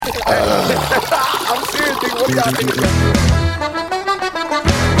I'm serious, nigga. What do y'all think of that?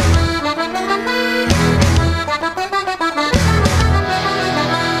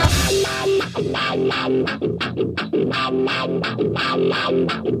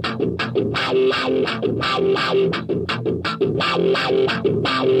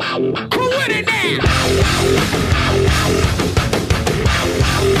 Who with it now?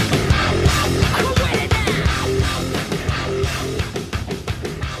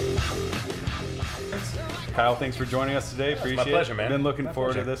 Kyle, thanks for joining us today. Appreciate my pleasure, man. Been looking My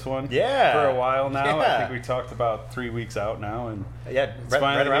forward pleasure. to this one Yeah. for a while now. Yeah. I think we talked about 3 weeks out now, and Yeah, it's right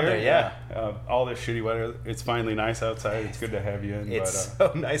finally around here. there, yeah. All this shitty weather, it's finally nice outside. It's good to have you in. It's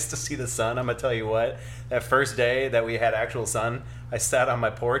so nice to see the sun. I'm going to tell you what, that first day that we had actual sun, I sat on my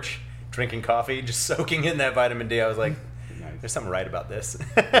porch drinking coffee, just soaking in that vitamin D. I was like, there's something right about this.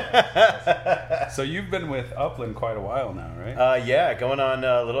 So you've been with Upland quite a while now, right? Yeah, going on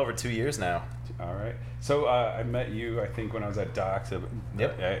a little over 2 years now. All right. So I met you, I think, when I was at Doc's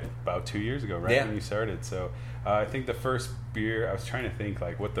about 2 years ago, right? Yeah. When you started. So I think the first beer, I was trying to think,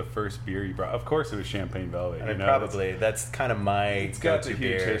 like, what the first beer you brought. Of course, it was Champagne Velvet. I mean, you know, probably. That's kind of my It's got the go-to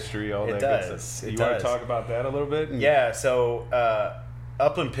huge beer. history, all It that does. good stuff. It You want does. to talk about that a little bit? Yeah, so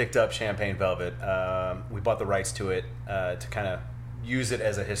Upland picked up Champagne Velvet. We bought the rights to it to kind of use it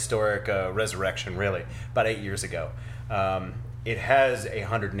as a historic resurrection, really, about 8 years ago. It has a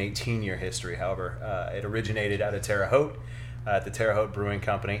 118-year history, however. It originated out of Terre Haute, at the Terre Haute Brewing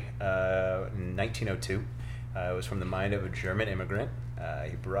Company in 1902. It was from the mind of a German immigrant.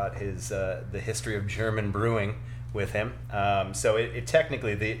 He brought his the history of German brewing with him. So it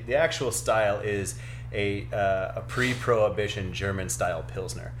technically, the actual style is a pre-Prohibition German-style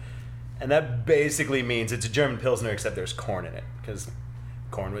Pilsner. And that basically means it's a German Pilsner except there's corn in it, because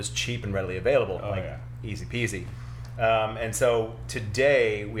corn was cheap and readily available. Easy peasy. And so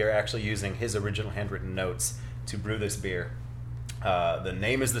today we are actually using his original handwritten notes to brew this beer. The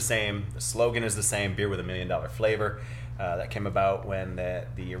name is the same, the slogan is the same, beer with $1 million flavor. That came about when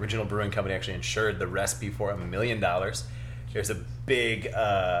the original brewing company actually insured the recipe for $1 million. There's a big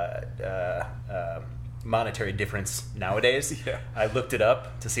monetary difference nowadays. Yeah. I looked it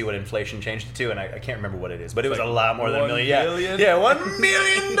up to see what inflation changed it to, and I can't remember what it is, but it was like a lot more than $1 million. million? Yeah, $1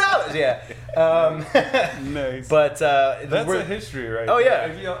 million. Yeah. Nice. But That's we're- a history, right? Oh,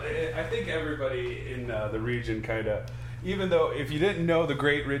 there. yeah. I think everybody in the region kind of, even though if you didn't know the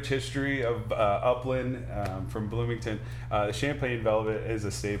great rich history of Upland from Bloomington, the Champagne Velvet is a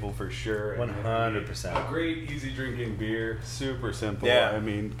staple for sure. 100%. A great, easy drinking beer, super simple. Yeah. I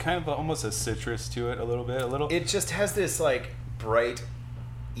mean, kind of almost a citrus to it a little bit. It just has this like bright,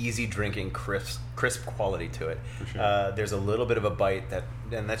 easy drinking, crisp quality to it. For sure. There's a little bit of a bite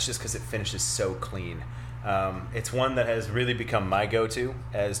and that's just because it finishes so clean. It's one that has really become my go-to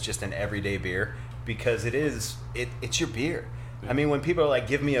as just an everyday beer because it's your beer. Yeah. I mean, when people are like,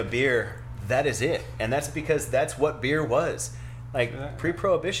 "Give me a beer," that is it, and that's because that's what beer was. Like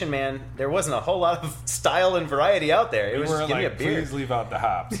pre-Prohibition, man, there wasn't a whole lot of style and variety out there. It was just give me a beer. Please leave out the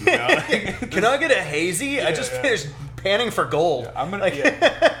hops. You know? Can I get a hazy? I just finished panning for gold. I'm gonna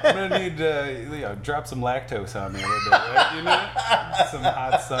need to drop some lactose on me a little bit, right? You know, some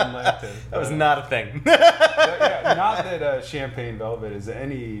hot sun lactose. That was not a thing. But yeah, not that Champagne Velvet is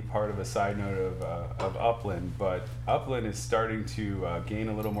any part of a side note of Upland, but Upland is starting to gain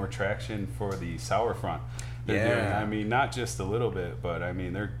a little more traction for the sour front. They're doing, I mean, not just a little bit, but I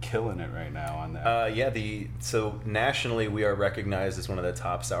mean, they're killing it right now on that. So nationally, we are recognized as one of the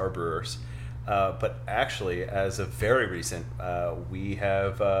top sour brewers. But actually, as of very recent, we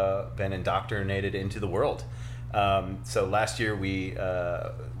have been indoctrinated into the world. So last year, we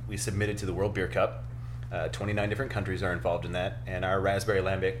submitted to the World Beer Cup. 29 different countries are involved in that, and our Raspberry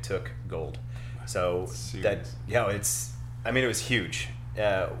Lambic took gold. So it was huge.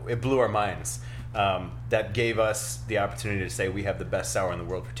 It blew our minds. That gave us the opportunity to say we have the best sour in the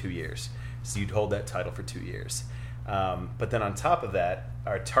world for 2 years. So you'd hold that title for 2 years. But then on top of that,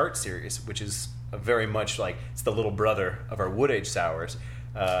 our Tart series, which is very much like it's the little brother of our wood age sours,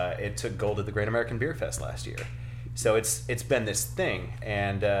 it took gold at the Great American Beer Fest last year. So it's been this thing,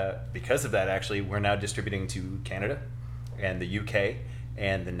 and because of that, actually, we're now distributing to Canada and the UK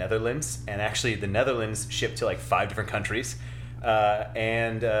and the Netherlands, and actually the Netherlands shipped to like 5 different countries.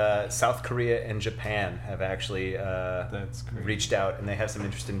 And South Korea and Japan have actually reached out, and they have some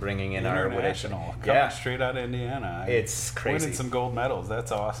interest in bringing in our international, coming straight out of Indiana. It's crazy. Winning some gold medals.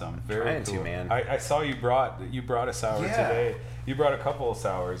 That's awesome. Very Trying cool. to, man. I saw you brought a sour today. You brought a couple of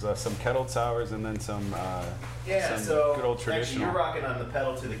sours, some kettled sours, and then some good old traditional. Actually, you're rocking on the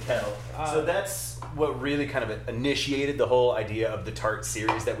pedal to the kettle. So that's what really kind of initiated the whole idea of the tart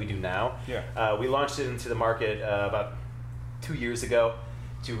series that we do now. Yeah. We launched it into the market about 2 years ago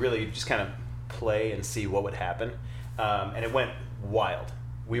to really just kind of play and see what would happen. And it went wild.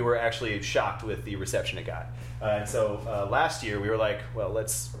 We were actually shocked with the reception it got. And so last year we were like, well,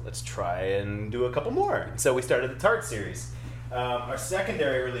 let's try and do a couple more. And so we started the Tart series. Our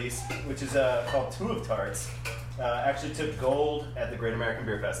secondary release, which is called Two of Tarts, actually took gold at the Great American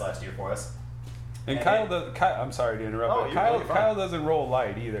Beer Fest last year for us. And Kyle, I'm sorry to interrupt, Oh, but you're totally fine. Kyle doesn't roll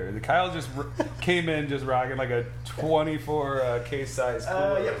light either. Kyle just came in just rocking like a 24 case size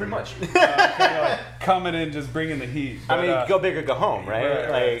cooler. Yeah, pretty much. Kind of like coming in, just bringing the heat. I mean, go big or go home, right?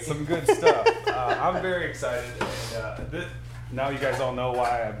 Right, some good stuff. I'm very excited. And, now you guys all know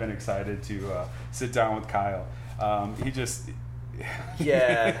why I've been excited to sit down with Kyle. He just...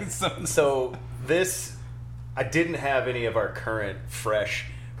 Yeah. So this, I didn't have any of our current fresh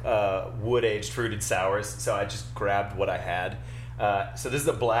wood-aged fruited sours, so I just grabbed what I had. So this is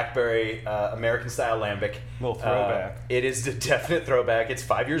a blackberry American-style lambic. Little throwback. It is a definite throwback. It's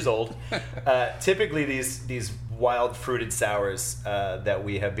 5 years old. Typically, these wild fruited sours that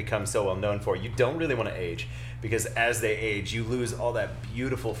we have become so well known for, you don't really want to age, because as they age, you lose all that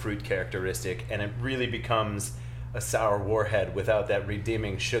beautiful fruit characteristic, and it really becomes a sour warhead without that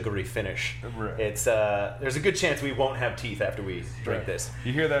redeeming sugary finish. Right. It's there's a good chance we won't have teeth after we drink Right. this.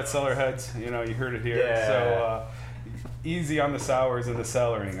 You hear that, cellar heads? You know, you heard it here. Yeah. So easy on the sours and the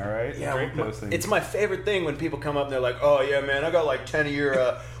cellaring, all right? Yeah, Drink those things. it's my favorite thing when people come up and they're like, "Oh yeah, man, I got like 10 of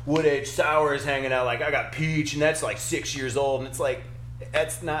your wood-aged sours hanging out. Like I got peach, and that's like 6 years old." And it's like,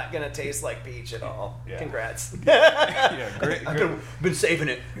 that's not gonna taste like peach at all. Yeah. Congrats. Yeah, great. I've been saving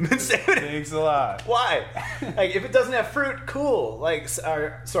it. Been saving it. Thanks a lot. Why? Like, if it doesn't have fruit, cool. Like,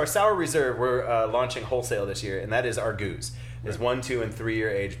 our sour reserve, we're launching wholesale this year, and that is our goose. There's 1, 2, and 3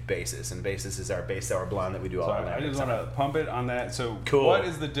 year aged basis, and basis is our base sour blonde that we do all So on that. I just want to pump it on that. So Cool. what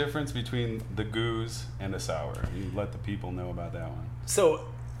is the difference between the goose and a sour? You let the people know about that one. So,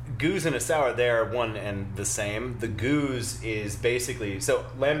 goose and a sour, they are one and the same. The goose is basically, so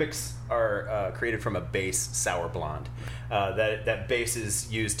lambics are created from a base sour blonde. That base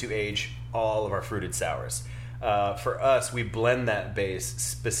is used to age all of our fruited sours. For us, we blend that base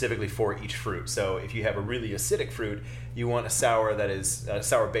specifically for each fruit. So if you have a really acidic fruit, you want a sour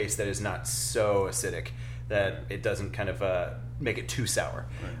base that is not so acidic that it doesn't kind of make it too sour.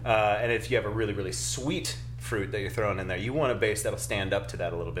 Right. And if you have a really, really sweet fruit that you're throwing in there, you want a base that'll stand up to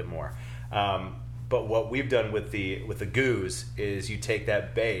that a little bit more. But what we've done with the goose is you take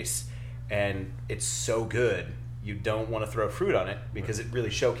that base, and it's so good you don't want to throw fruit on it because it really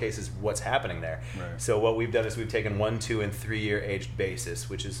showcases what's happening there. Right. So what we've done is we've taken 1, 2, and 3 year aged basis,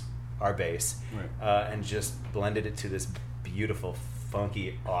 which is our base, Right. and just blended it to this beautiful,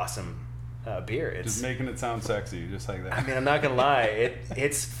 funky, awesome beer. It's Just making it sound sexy, just like that. I mean, I'm not gonna lie,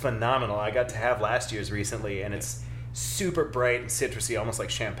 it's phenomenal. I got to have last year's recently, and it's super bright and citrusy, almost like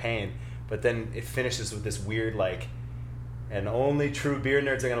champagne. But then it finishes with this weird, like, and only true beer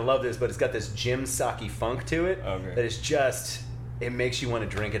nerds are gonna love this, but it's got this Jim Sake funk to it Okay. that is just, it makes you want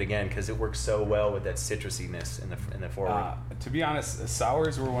to drink it again because it works so well with that citrusiness in the forward. To be honest,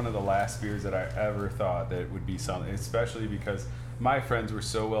 sours were one of the last beers that I ever thought that would be something, especially because my friends were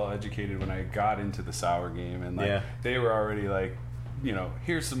so well educated when I got into the sour game, and like Yeah. they were already like, you know,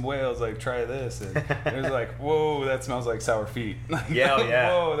 here's some whales, like try this, and it was like, whoa, that smells like sour feet. Like, Yeah, oh, yeah.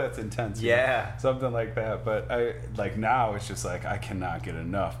 Whoa, that's intense. you know, Yeah. something like that. But I like now it's just like I cannot get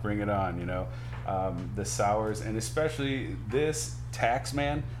enough. Bring it on, you know. The sours, and especially this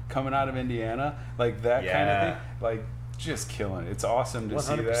Taxman coming out of Indiana, like that kind Yeah. of thing, like just killing it. It's awesome to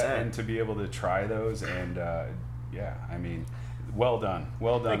see 100%. that and to be able to try those, and yeah, I mean, well done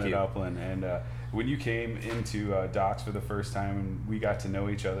Thank at you. Upland. And when you came into Doc's for the first time and we got to know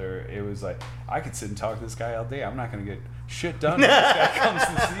each other, it was like I could sit and talk to this guy all day. I'm not going to get shit done when this guy comes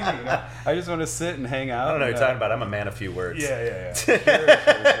to see me. You know? I just want to sit and hang out. I don't know what and, you're talking about. I'm a man of few words. Yeah. Sure.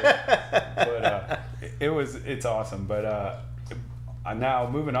 But it's awesome. But now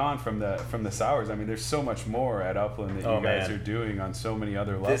moving on from the sours, I mean, there's so much more at Upland that you guys man. are doing on so many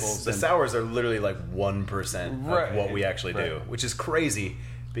other levels. The and- sours are literally like 1% Right, of what we actually do, right. which is crazy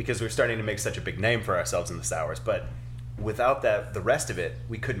because we're starting to make such a big name for ourselves in the sours. But without that, the rest of it,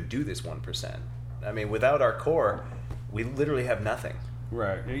 we couldn't do this 1%. I mean, without our core, we literally have nothing.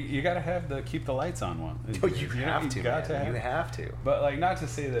 Right, you got to keep the lights on one. You have to, got man. to You have to. But like, not to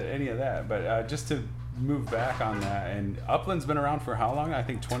say that any of that, but just to move back on that. And Upland's been around for how long? I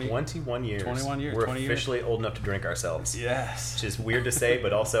think 21 years. 21 years. We're 20 years. officially old enough to drink ourselves. Yes. Which is weird to say,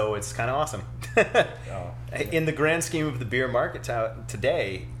 but also it's kind of awesome. Oh, In the grand scheme of the beer market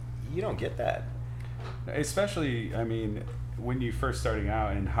today, you don't get that. Especially, I mean, when you first starting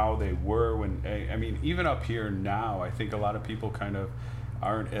out and how they were when, I mean, even up here now, I think a lot of people kind of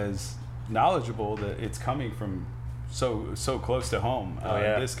aren't as knowledgeable that it's coming from so close to home. Oh,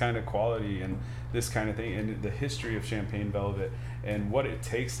 yeah. This kind of quality and this kind of thing, and the history of Champagne Velvet and what it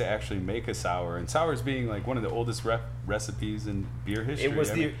takes to actually make a sour. And sours being like one of the oldest recipes in beer history. It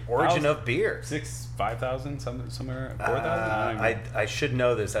was the origin of beer. 5,000, somewhere 4,000. I should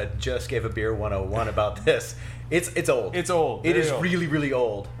know this. I just gave a beer 101 about this. It's old. It's old. It Very is old. really, really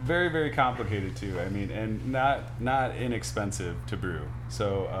old. Very, very complicated too. I mean, and not inexpensive to brew.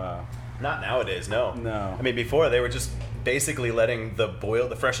 So Not nowadays, no. No. I mean, before they were just basically letting the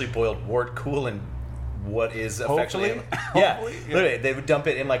freshly boiled wort cool in what is effectively, Hopefully, yeah. literally, they would dump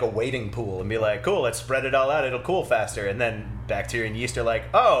it in like a wading pool and be like, "Cool, let's spread it all out. It'll cool faster." And then bacteria and yeast are like,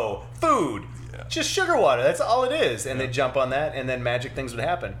 "Oh, food, just sugar water. That's all it is." And they jump on that, and then magic things would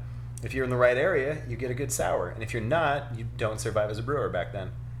happen. If you're in the right area, you get a good sour, and if you're not, you don't survive as a brewer back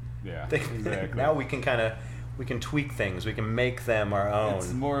then. yeah, exactly. Now we can tweak things. We can make them our own.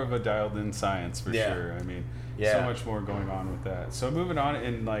 It's more of a dialed-in science for Yeah. sure. I mean, Yeah. so much more going on with that. So moving on,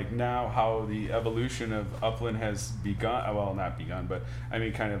 in like now how the evolution of Upland has begun. Well, not begun, but I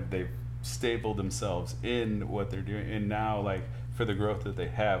mean, kind of they've stapled themselves in what they're doing, and now like for the growth that they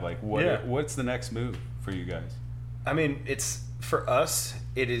have, like what's the next move for you guys? I mean, it's for us.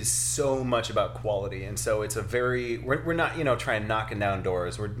 It is so much about quality, and so it's a very. We're not trying knocking down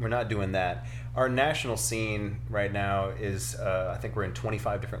doors. We're not doing that. Our national scene right now is I think we're in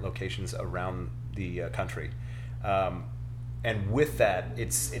 25 different locations around the country, and with that,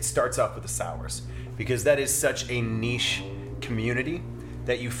 it starts off with the sours because that is such a niche community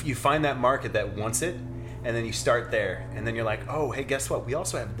that you find that market that wants it, and then you start there, and then you're like, oh, hey, guess what? We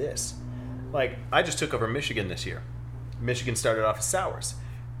also have this. Like, I just took over Michigan this year. Michigan started off as sours.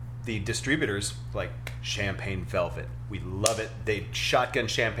 The distributors, like Champagne Velvet, we love it. They shotgun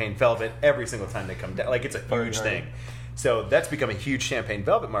Champagne Velvet every single time they come down. Like, it's a huge thing. So that's become a huge Champagne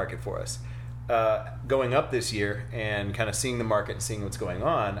Velvet market for us. Going up this year and kind of seeing the market and seeing what's going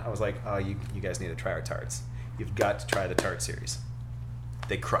on, I was like, oh, you guys need to try our tarts. You've got to try the tart series.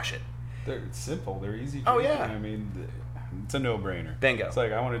 They crush it. They're simple. They're easy. Oh, drinking. yeah. I mean, it's a no-brainer. Bingo. It's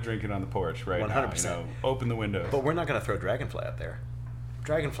like I want to drink it on the porch right 100%. now. Open the windows. But we're not going to throw Dragonfly up there.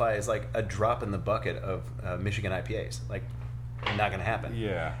 Dragonfly is like a drop in the bucket of Michigan IPAs. Like, not going to happen.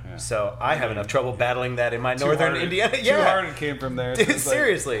 Yeah. So I have enough trouble battling that in my northern Indiana. Too hard it came from there. So Dude, it's like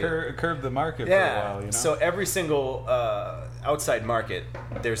seriously. Curb the market for a while. So every single outside market,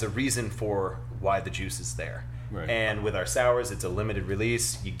 there's a reason for why the juice is there. Right. And with our sours, it's a limited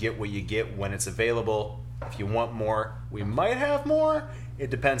release. You get what you get when it's available. If you want more, we might have more. It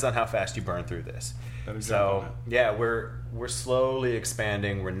depends on how fast you burn through this. So yeah, we're slowly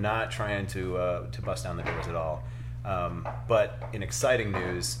expanding. We're not trying to bust down the doors at all. But in exciting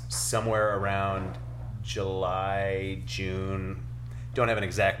news, somewhere around July, June, don't have an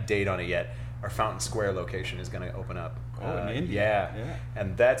exact date on it yet, our Fountain Square location is going to open up. in Indy. Yeah.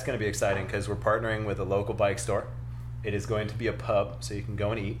 And that's going to be exciting because we're partnering with a local bike store. It is going to be a pub, so you can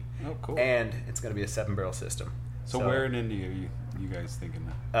go and eat. Oh, cool. And it's going to be a 7-barrel system. So where in Indy are you guys thinking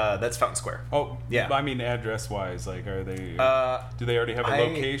that? That's Fountain Square. Oh, yeah. I mean, address-wise, like, are they? Do they already have a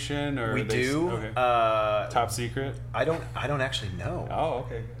location, or we are they, do? Okay. Top secret? I don't actually know. Oh,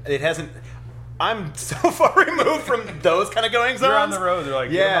 okay. It hasn't. I'm so far removed from those kind of goings-ons. You're on the road. They're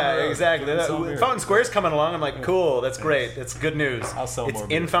like, yeah, on the road. exactly. Fountain Square's coming along. I'm like, cool. That's great. That's good news. I'll sell it's more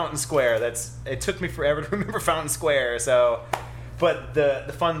in beer. Fountain Square. It took me forever to remember Fountain Square. So, but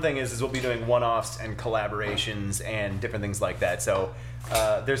the fun thing is we'll be doing one-offs and collaborations and different things like that. So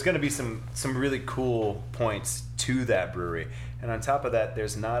there's going to be some really cool points to that brewery. And on top of that,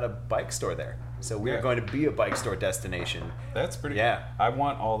 there's not a bike store there. So we are going to be a bike store destination. That's pretty. Yeah. I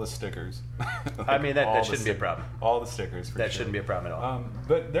want all the stickers. Like, I mean, that all the shouldn't be a problem. All the stickers. For That sure. shouldn't be a problem at all.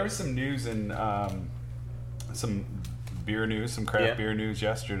 But there was some news and some beer news, some craft beer news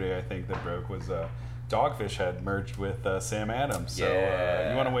yesterday. I think that broke was Dogfish had merged with Sam Adams. So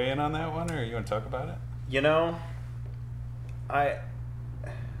you want to weigh in on that one, or you want to talk about it? You know, I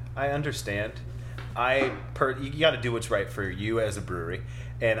understand. You got to do what's right for you as a brewery.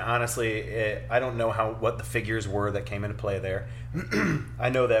 And honestly, I don't know what the figures were that came into play there. I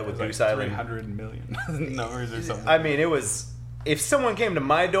know that with Goose Island, 300 million numbers or something. I mean, it was. If someone came to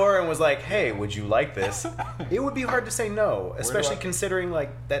my door and was like, "Hey, would you like this?" It would be hard to say no, especially considering like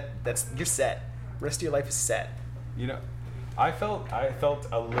that's you're set. The rest of your life is set. You know, I felt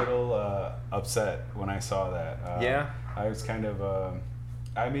a little upset when I saw that. Yeah. I was kind of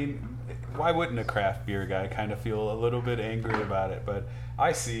I mean, why wouldn't a craft beer guy kind of feel a little bit angry about it? But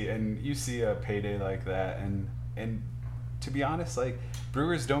I see, and you see a payday like that, and to be honest, like,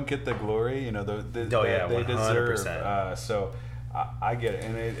 brewers don't get the glory, you know, they 100%. deserve. So I get it,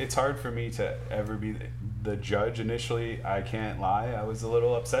 and it's hard for me to ever be the judge initially. I can't lie, I was a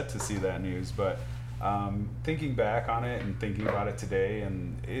little upset to see that news, but thinking back on it and thinking about it today,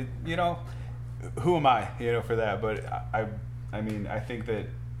 and it, you know, who am I, you know, for that? But I mean, I think that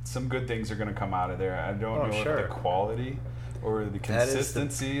some good things are going to come out of there. I don't know if the quality or the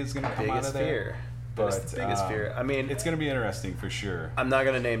consistency is going to come out of there. Fear. But that's the biggest fear. I mean, it's going to be interesting for sure. I'm not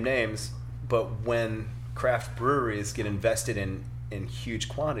going to name names, but when craft breweries get invested in huge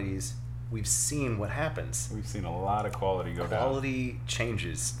quantities, we've seen what happens. We've seen a lot of quality go down. Quality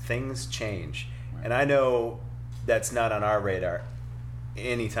changes. Things change. Right. And I know that's not on our radar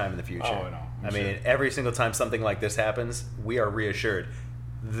anytime in the future. Oh, no. I mean, every single time something like this happens, we are reassured.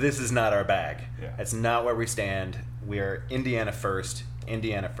 This is not our bag. Yeah. That's not where we stand. We are Indiana first.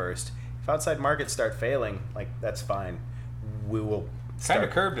 Indiana first. If outside markets start failing, like, that's fine. We will kind of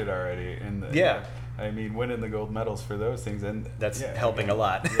curbed it already. I mean, winning the gold medals for those things, and that's helping a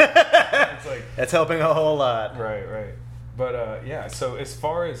lot. It's like, that's helping a whole lot. Right. But so as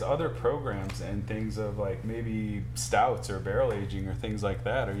far as other programs and things of like maybe stouts or barrel aging or things like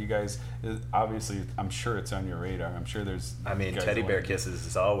that, are you guys, obviously, I'm sure it's on your radar. I'm sure there's. I mean, Teddy Bear Kisses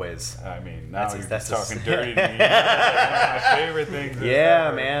is always. I mean, now you're talking dirty to me. That's one of my favorite things.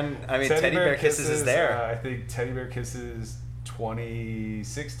 Yeah, man. I mean, Teddy Bear Kisses is there. I think Teddy Bear Kisses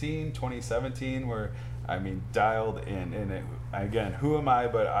 2016, 2017 were, I mean, dialed in. And it, again, who am I?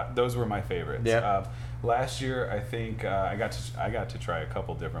 But those were my favorites. Yeah. Last year, I think I got to try a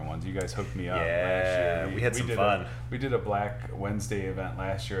couple different ones. You guys hooked me up last year. We had some fun. We did a Black Wednesday event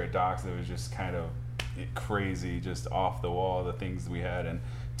last year at Docks that was just kind of crazy, just off the wall, the things we had. And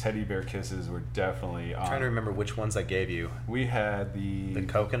Teddy Bear Kisses were definitely on. I'm trying to remember which ones I gave you. We had the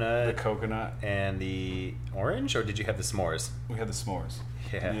coconut, and the orange, or did you have the s'mores? We had the s'mores.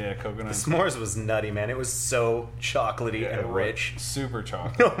 Yeah, coconut. The s'mores was nutty, man. It was so chocolatey and rich. Super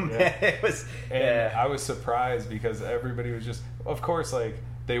chocolate. Oh, man. It was. And I was surprised because everybody was just, of course, like,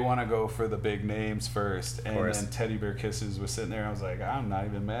 they want to go for the big names first. And then Teddy Bear Kisses was sitting there. I was like, I'm not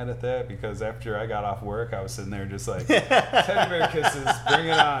even mad at that, because after I got off work, I was sitting there just like, Teddy Bear Kisses, bring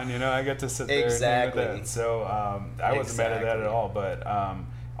it on. You know, I get to sit there and do that. So I wasn't mad at that at all. But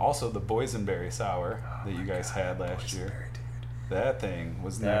also the boysenberry sour that you guys had last year. That thing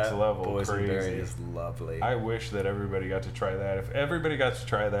was next level. Boysenberry is lovely. I wish that everybody got to try that. If everybody got to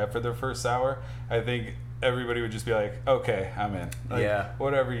try that for their first sour, I think everybody would just be like, okay, I'm in. Like,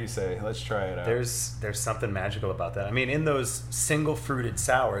 whatever you say, let's try it out. There's something magical about that. I mean, in those single fruited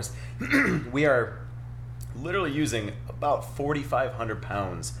sours, we are literally using about 4,500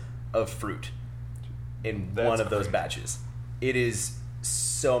 pounds of fruit in one of those batches. It is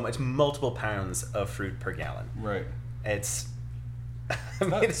so much, multiple pounds of fruit per gallon. Right. It's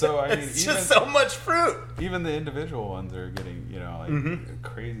it's just so much fruit. Even the individual ones are getting, you know, like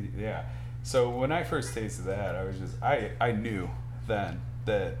crazy. Yeah. So when I first tasted that, I was just, I knew then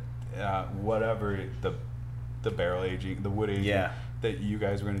that whatever the barrel aging, the wood aging that you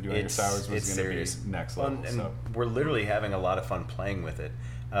guys were going to do on your sours was going to be next level. And we're literally having a lot of fun playing with it.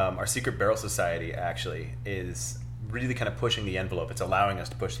 Our Secret Barrel Society actually is really kind of pushing the envelope. It's allowing us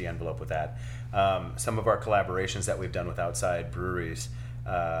to push the envelope with that. Some of our collaborations that we've done with outside breweries,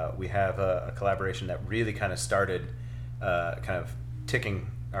 we have a collaboration that really kind of started kind of ticking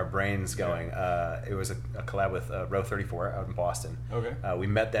our brains going. It was a collab with Row 34 out in Boston. Okay. We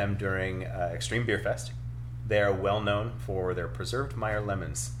met them during Extreme Beer Fest. They are well known for their preserved Meyer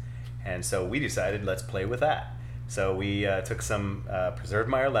lemons. And so we decided, let's play with that. So we took some preserved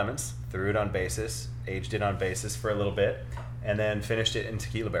Meyer lemons, threw it on basis, aged it on basis for a little bit, and then finished it in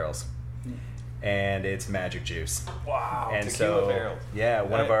tequila barrels. And it's magic juice. Wow, and tequila barrels. Yeah,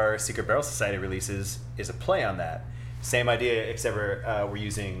 one of our Secret Barrel Society releases is a play on that. Same idea, except we're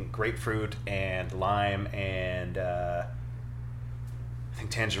using grapefruit and lime and I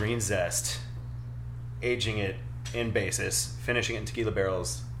think tangerine zest, aging it in basis, finishing it in tequila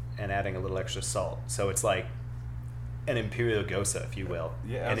barrels, and adding a little extra salt. So it's like an Imperial Gosa, if you will.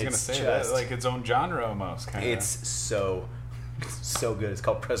 Yeah, I was going to say that, like its own genre almost. Kinda. It's so good. It's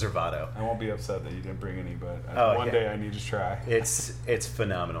called Preservado. I won't be upset that you didn't bring any, but one day I need to try. It's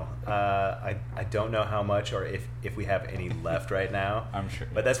phenomenal. I don't know how much or if we have any left right now. I'm sure.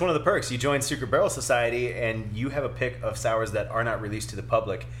 But that's one of the perks. You join Secret Barrel Society and you have a pick of sours that are not released to the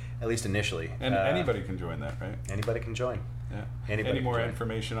public, at least initially. And anybody can join that, right? Anybody can join. Yeah. Anybody Any more can join.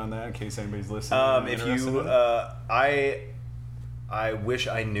 information on that in case anybody's listening? If you, I wish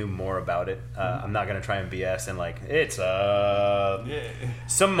I knew more about it. I'm not going to try and BS and it's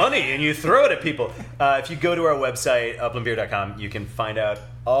some money and you throw it at people. If you go to our website, uplandbeer.com, you can find out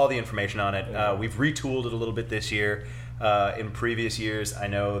all the information on it. We've retooled it a little bit this year. In previous years, I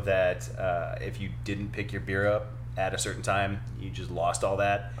know that if you didn't pick your beer up at a certain time, you just lost all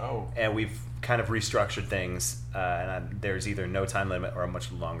that. Oh. And we've kind of restructured things, there's either no time limit or a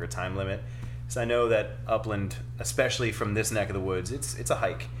much longer time limit. So I know that Upland, especially from this neck of the woods, it's a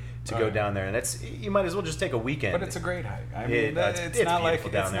hike to go down there, and you might as well just take a weekend. But it's a great hike. I mean, it's not like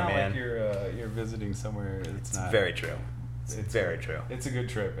down there, man. You're visiting somewhere. It's not very true. It's very true. It's a good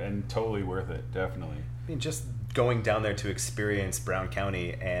trip and totally worth it. Definitely. I mean, just going down there to experience Brown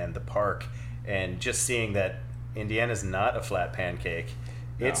County and the park, and just seeing that Indiana's not a flat pancake.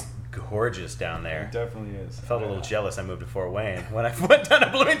 No. It's gorgeous down there. It definitely is. I felt a little jealous. I moved to Fort Wayne. When I went down to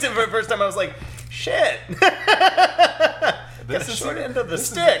Bloomington for the first time, I was like, shit. That's the short end of the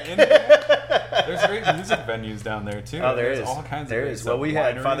stick. There's great music venues down there, too. Oh, there is. All kinds there of is. Well, we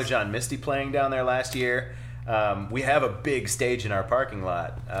had Father John Misty playing down there last year. We have a big stage in our parking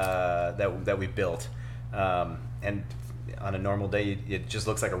lot that we built. And on a normal day, it just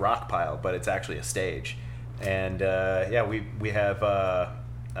looks like a rock pile, but it's actually a stage. And we have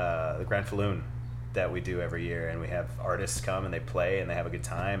the Grand Falloon that we do every year, and we have artists come and they play and they have a good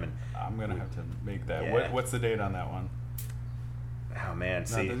time. And I'm gonna have to make that. Yeah. What's the date on that one? Oh man,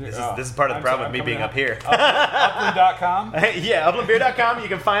 see, No, this is part of the problem with me being up here. Upland.com? Yeah, uplandbeer.com. You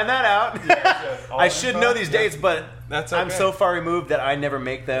can find that out. I should know these dates, but that's okay. I'm so far removed that I never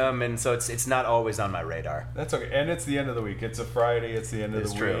make them, and so it's not always on my radar. That's okay. And it's the end of the week. It's a Friday. It's the end of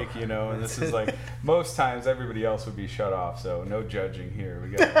the true. week, and this is like most times everybody else would be shut off, so no judging here.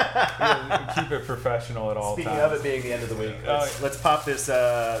 We got keep it professional at all Speaking times. of it being the end of the week, let's pop this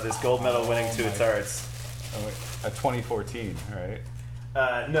gold medal winning to its hearts. Oh, wait. 2014, right?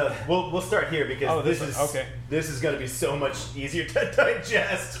 No, we'll start here because this is going to be so much easier to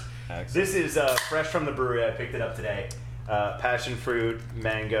digest. Excellent. This is fresh from the brewery. I picked it up today. Passion fruit,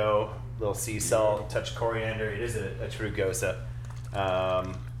 mango, little sea salt, touch of coriander. It is a true Gosa.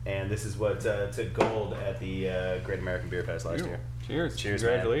 And this is what took gold at the Great American Beer Fest last year. Cheers. Cheers,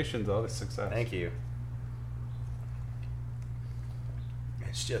 Congratulations, all the success. Thank you.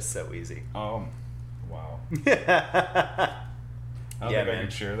 It's just so easy. Wow. I don't think I can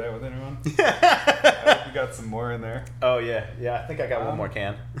share that with anyone. I hope you got some more in there. Oh yeah. I think I got one more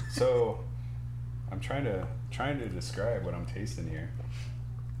can. So, I'm trying to describe what I'm tasting here.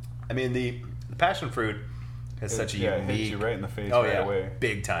 I mean, the passion fruit has such a unique. It hits you right in the face away.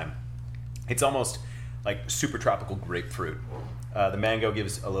 Big time. It's almost like super tropical grapefruit. The mango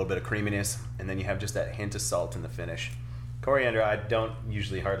gives a little bit of creaminess, and then you have just that hint of salt in the finish. Coriander, I don't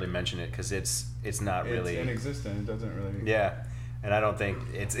usually hardly mention it because it's not really. It's inexistent. It doesn't really. Yeah. And I don't think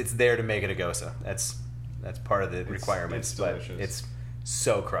it's there to make it a Gosa. That's part of the requirements, but it's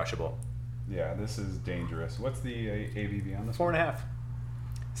so crushable. Yeah, this is dangerous. What's the ABV on this? 4.5.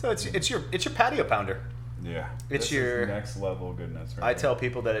 So it's your patio pounder. Yeah, it's this your is next level goodness. Right I tell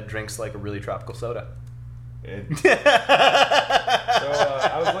people that it drinks like a really tropical soda. So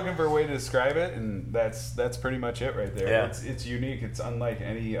I was looking for a way to describe it, and that's pretty much it right there. Yeah. It's unique. It's unlike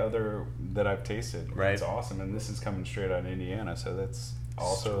any other that I've tasted. Right. It's awesome, and this is coming straight out of Indiana, so that's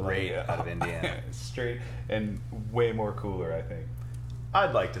also straight out of Indiana. Straight and way more cooler, I think.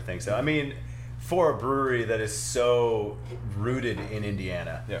 I'd like to think so. I mean, for a brewery that is so rooted in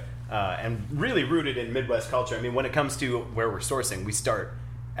Indiana, and really rooted in Midwest culture. I mean, when it comes to where we're sourcing, we start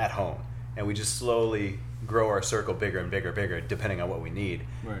at home, and we just slowly grow our circle bigger and bigger, depending on what we need.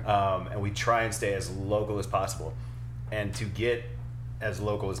 Right. And we try and stay as local as possible. And to get as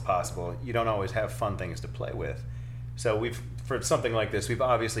local as possible, you don't always have fun things to play with. So for something like this, we've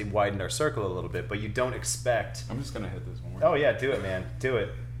obviously widened our circle a little bit, but you don't expect. I'm just gonna hit this one more. Oh yeah, do it, man, do it.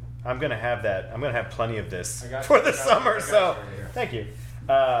 I'm gonna have that. I'm gonna have plenty of this for the summer. So thank you.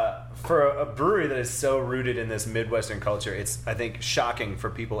 For a brewery that is so rooted in this Midwestern culture, it's, I think, shocking for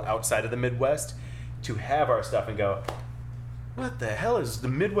people outside of the Midwest to have our stuff and go, what the hell is the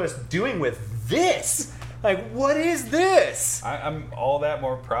Midwest doing with this? Like, what is this? I'm all that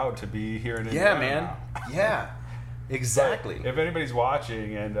more proud to be here in Indiana. Yeah, man. Yeah, exactly. But if anybody's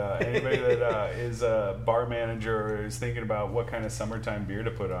watching and anybody that is a bar manager or is thinking about what kind of summertime beer to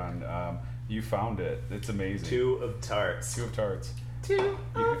put on, you found it. It's amazing. Two of tarts. There you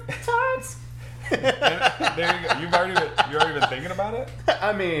go. You've already been thinking about it?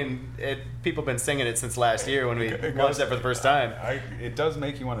 I mean, people have been singing it since last year when we launched that for the first time. It does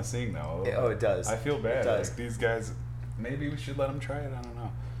make you want to sing, though. Oh, it does. I feel bad. It does. Like, these guys, maybe we should let them try it. I don't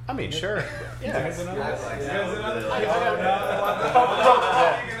know. I mean, sure. Yeah.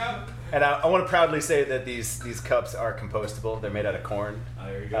 And I want to proudly say that these cups are compostable. They're made out of corn.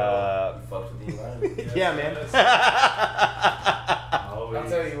 There you go. Fucks with the environment. Yeah, man. I'll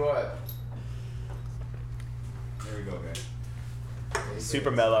tell you what. There we go, guys.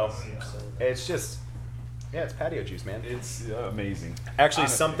 Super mellow. It's just, it's patio juice, man. It's amazing. Actually,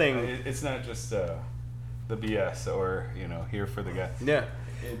 Honestly, something. It's not just the BS or here for the guy. Yeah.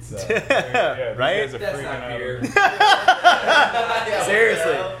 It's yeah, Right? These guys are That's freaking not out beer. over it.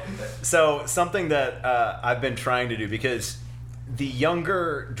 Seriously. So something that I've been trying to do, because the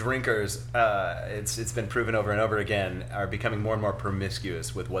younger drinkers, it's been proven over and over again, are becoming more and more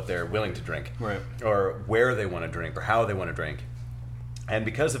promiscuous with what they're willing to drink, Right. or where they want to drink, or how they want to drink. And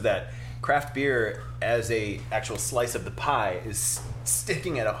because of that, craft beer as a actual slice of the pie is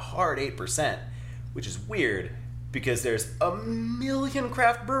sticking at a hard 8%, which is weird because there's a million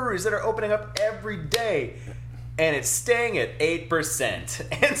craft breweries that are opening up every day, and it's staying at 8%.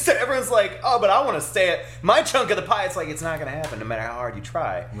 And so everyone's like, oh, but I want to stay at my chunk of the pie. It's like, it's not going to happen no matter how hard you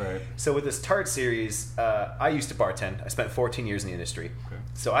try. Right. So with this tart series, I used to bartend. I spent 14 years in the industry. Okay.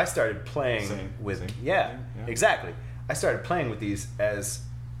 So I started playing Same yeah, thing, yeah. exactly. I started playing with these as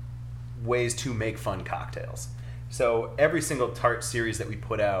ways to make fun cocktails. So every single tart series that we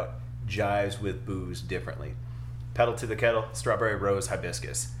put out jives with booze differently. Pedal to the Kettle, Strawberry Rose,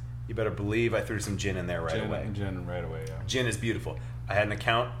 Hibiscus. You better believe I threw some gin in there right away. Gin right away, yeah. Gin is beautiful. I had an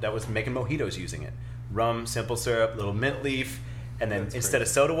account that was making mojitos using it. Rum, simple syrup, little mint leaf, and then That's instead great. of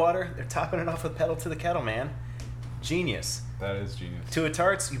soda water, they're topping it off with Pedal to the Kettle, man. Genius. That is genius. To a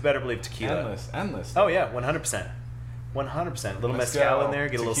tarts, you better believe tequila. Endless. Oh yeah, 100%. 100%. Little mezcal in there,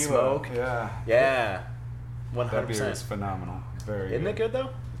 get a little tequila, smoke. Yeah. Yeah. That beer is 100%. phenomenal. Very Isn't it good though?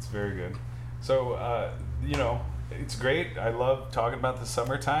 It's very good. So, it's great. I love talking about the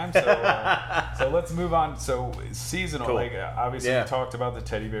summertime. So, so let's move on. So, seasonal. Cool. Like, obviously, Yeah. we talked about the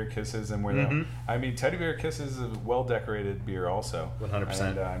Teddy Bear Kisses and where Mhm. I mean, Teddy Bear Kisses is a well-decorated beer also.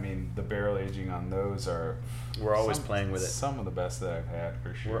 100%. And, I mean, the barrel aging on those are... We're always playing with it. Some of the best that I've had,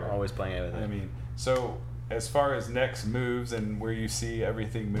 for sure. We're always playing with it. I mean, so as far as next moves and where you see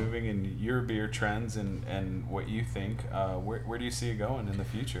everything moving and your beer trends and what you think, where do you see it going in the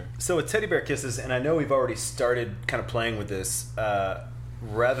future? So with Teddy Bear Kisses, and I know we've already started kind of playing with this,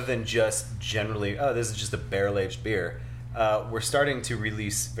 rather than just generally, oh, this is just a barrel-aged beer, we're starting to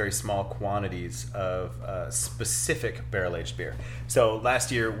release very small quantities of specific barrel-aged beer. So last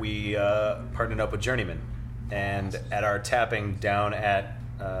year we partnered up with Journeyman, and at our tapping down at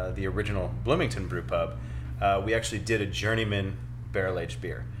the original Bloomington Brew Pub, we actually did a Journeyman barrel-aged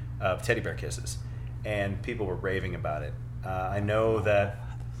beer of Teddy Bear Kisses, and people were raving about it. I know that,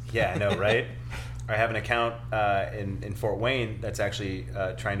 yeah, I know, right? I have an account in Fort Wayne that's actually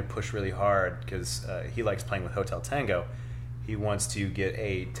trying to push really hard because he likes playing with Hotel Tango. He wants to get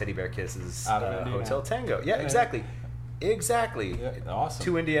a Teddy Bear Kisses Out of Indiana. Hotel Tango. Yeah, exactly. Exactly. Yeah, awesome.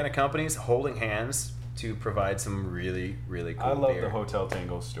 Two Indiana companies holding hands to provide some really, really cool I love beer. the Hotel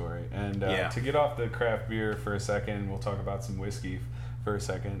Tango story. And Yeah. to get off the craft beer for a second, we'll talk about some whiskey for a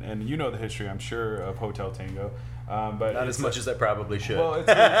second. And you know the history, I'm sure, of Hotel Tango. But Not as much as I probably should. Well,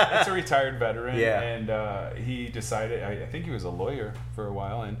 it's a retired veteran, Yeah. and he decided. I think he was a lawyer for a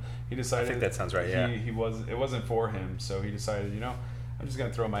while, and he decided. I think that sounds right, yeah. He was. It wasn't for him, so he decided. I'm just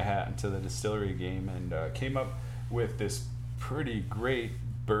gonna throw my hat into the distillery game, and came up with this pretty great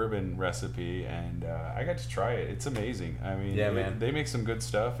bourbon recipe, and I got to try it. It's amazing. I mean, Yeah, man. they make some good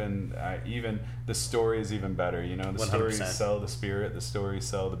stuff, and even the story is even better. The 100%. stories sell the spirit. The stories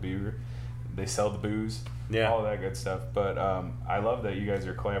sell the beer. They sell the booze. Yeah. All that good stuff. But I love that you guys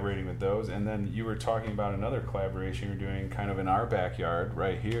are collaborating with those. And then you were talking about another collaboration you're doing kind of in our backyard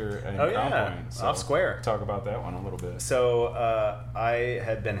right here in Crown Point. So Off Square. Talk about that one a little bit. So I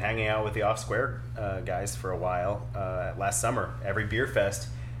had been hanging out with the Off Square guys for a while. Last summer, every beer fest,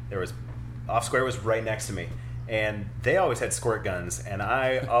 Off Square was right next to me, and they always had squirt guns, and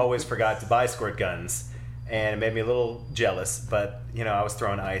I always forgot to buy squirt guns, and it made me a little jealous. But I was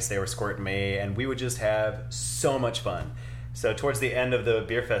throwing ice, they were squirting me, and we would just have so much fun. So towards the end of the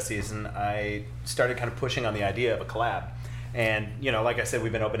beer fest season, I started kind of pushing on the idea of a collab. And, like I said,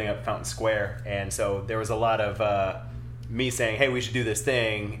 we've been opening up Fountain Square. And so there was a lot of me saying, hey, we should do this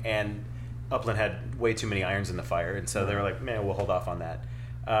thing. And Upland had way too many irons in the fire. And so they were like, man, we'll hold off on that.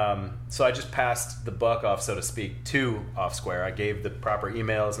 So I just passed the buck off, so to speak, to Off Square. I gave the proper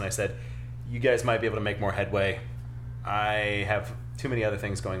emails and I said, you guys might be able to make more headway. I have too many other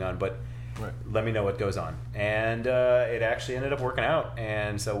things going on, but Right. let me know what goes on. And it actually ended up working out.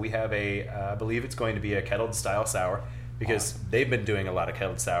 And so we have I believe it's going to be a kettled style sour, because they've been doing a lot of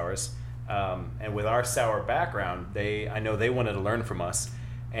kettled sours. And with our sour background, I know they wanted to learn from us.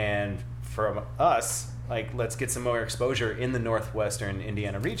 And from us, like, let's get some more exposure in the northwestern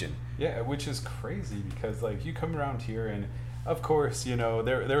Indiana region. Yeah, which is crazy because, like, you come around here and, of course, you know,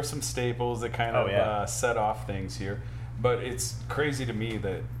 there are some staples that kind of set off things here. But it's crazy to me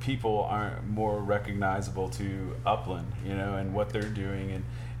that people aren't more recognizable to Upland, you know, and what they're doing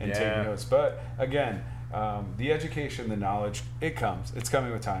and taking notes. But, again, the education, the knowledge, it's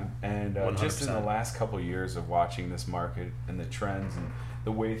coming with time. And just in the last couple of years of watching this market and the trends and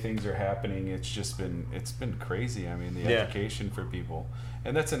the way things are happening, it's been crazy. I mean, the education for people.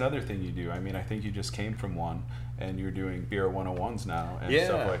 And that's another thing you do. I mean, I think you just came from one, and you're doing Beer 101s now and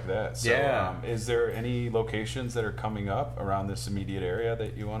stuff like that. So, is there any locations that are coming up around this immediate area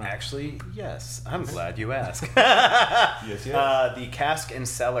that you want to... Actually, yes. I'm glad you asked. Yes. The Cask and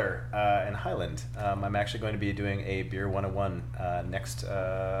Cellar in Highland. I'm actually going to be doing a Beer 101 next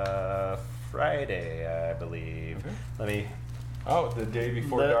Friday, I believe. Okay. Let me... Oh, the day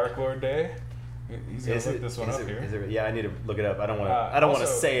before Dark Lord Day? He's going to look this one up here. Yeah, I need to look it up. I don't want to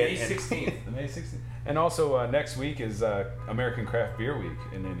say May 16th. The May 16th. And also next week is American Craft Beer Week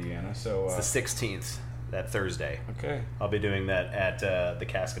in Indiana. So it's the 16th, that Thursday. Okay. I'll be doing that at the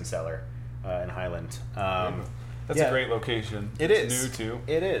Cask and Cellar in Highland. That's a great location. It's new too.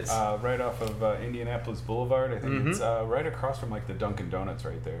 It is. Right off of Indianapolis Boulevard. I think it's right across from like the Dunkin' Donuts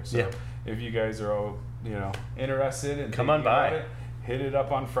right there. So if you guys are all, you know, interested and come on by. It, hit it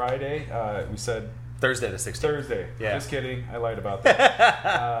up on Friday. We said Thursday the 16th. Thursday. Yeah. Just kidding. I lied about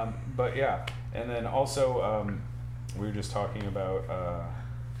that. But yeah. And then also we were just talking about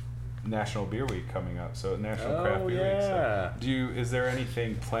National Beer Week coming up. So National Craft Beer Week. So is there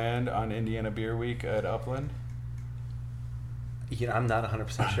anything planned on Indiana Beer Week at Upland? You know, I'm not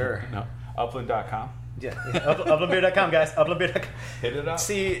 100% sure. No. Upland.com? Yeah. Uplandbeer.com, guys. Uplandbeer.com. Hit it up.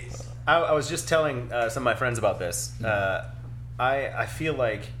 See, I was just telling some of my friends about this. I feel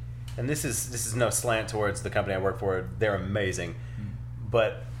like, and this is no slant towards the company I work for. They're amazing.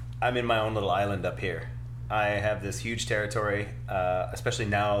 But I'm in my own little island up here. I have this huge territory, especially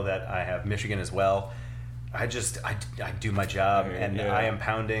now that I have Michigan as well. I do my job, and I am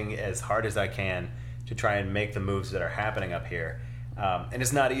pounding as hard as I can to try and make the moves that are happening up here. And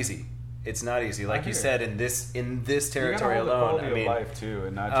it's not easy. It's not easy. Like you said, in this territory you alone, the quality of life too,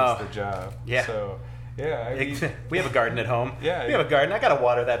 and not just the job. Yeah. So yeah, I mean, we have a garden at home. Yeah, we have a garden. I gotta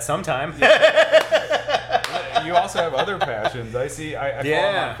water that sometime. You also have other passions. I follow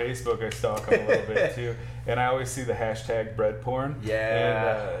them on Facebook. I stalk them a little bit too, and I always see the hashtag bread porn.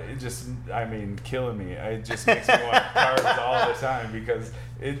 Yeah, and it just, I mean, killing me. It just makes me want carbs all the time because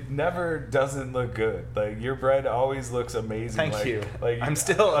it never doesn't look good. Like your bread always looks amazing. Thank you. Like I'm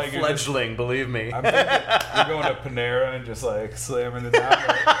still a fledgling, believe me. I'm thinking you're going to Panera and just like slamming it down.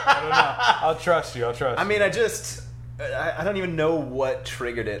 Like, I don't know. I'll trust you. I mean, I don't even know what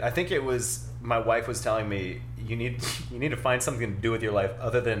triggered it. I think it was my wife was telling me you need to find something to do with your life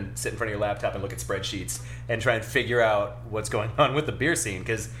other than sit in front of your laptop and look at spreadsheets and try and figure out what's going on with the beer scene,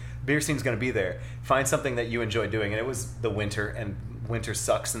 because beer scene's going to be there. Find something that you enjoy doing, and it was the winter, and winter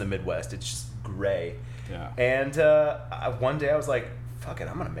sucks in the Midwest. It's just gray. Yeah. And one day I was like, fuck it,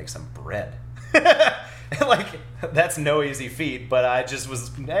 I'm going to make some bread. Like, that's no easy feat, but I just was,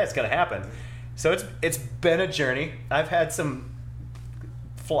 it's going to happen. So it's been a journey. I've had some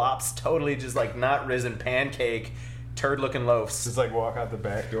flops, totally just like not risen pancake, turd-looking loaves. Just like walk out the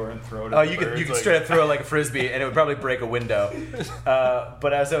back door and throw it. You could straight up throw it like a frisbee, and it would probably break a window.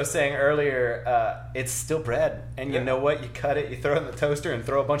 But as I was saying earlier, it's still bread, and you know what? You cut it, you throw it in the toaster, and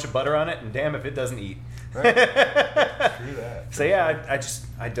throw a bunch of butter on it, and damn if it doesn't eat. Right. True that. So yeah,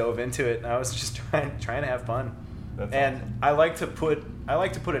 I dove into it, and I was just trying to have fun. That's and awesome. I like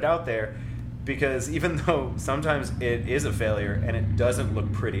to put it out there. Because even though sometimes it is a failure and it doesn't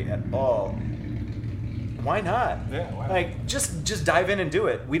look pretty at all, why not? Yeah, why not? Like, just dive in and do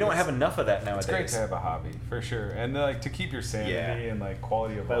it. We don't have enough of that nowadays. It's great to have a hobby, for sure. And like to keep your sanity and like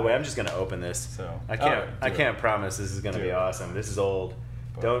quality of life. By the way, I'm just going to open this. So I can't promise this is going to be awesome. This is old.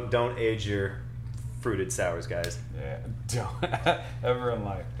 But Don't age your fruited sours, guys. Yeah, don't ever in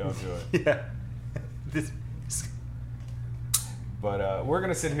life. Don't do it. Yeah. But we're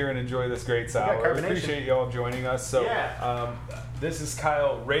going to sit here and enjoy this great sour. We appreciate you all joining us. So this is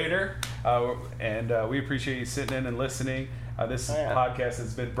Kyle Rader, and we appreciate you sitting in and listening. This podcast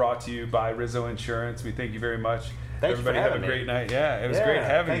has been brought to you by Rizzo Insurance. We thank you very much. Thank Everybody you for have having a great me. night. Yeah, it was great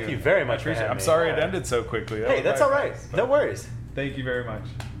having you. Thank you very much. I'm sorry it ended so quickly. Hey, that's all right. No worries. Thank you very much.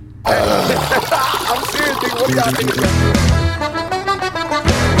 I'm serious, nigga. What do y'all think of that?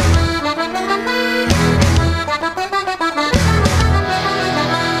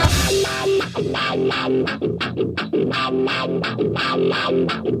 Who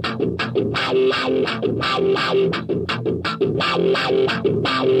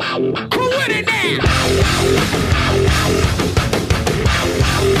with it now?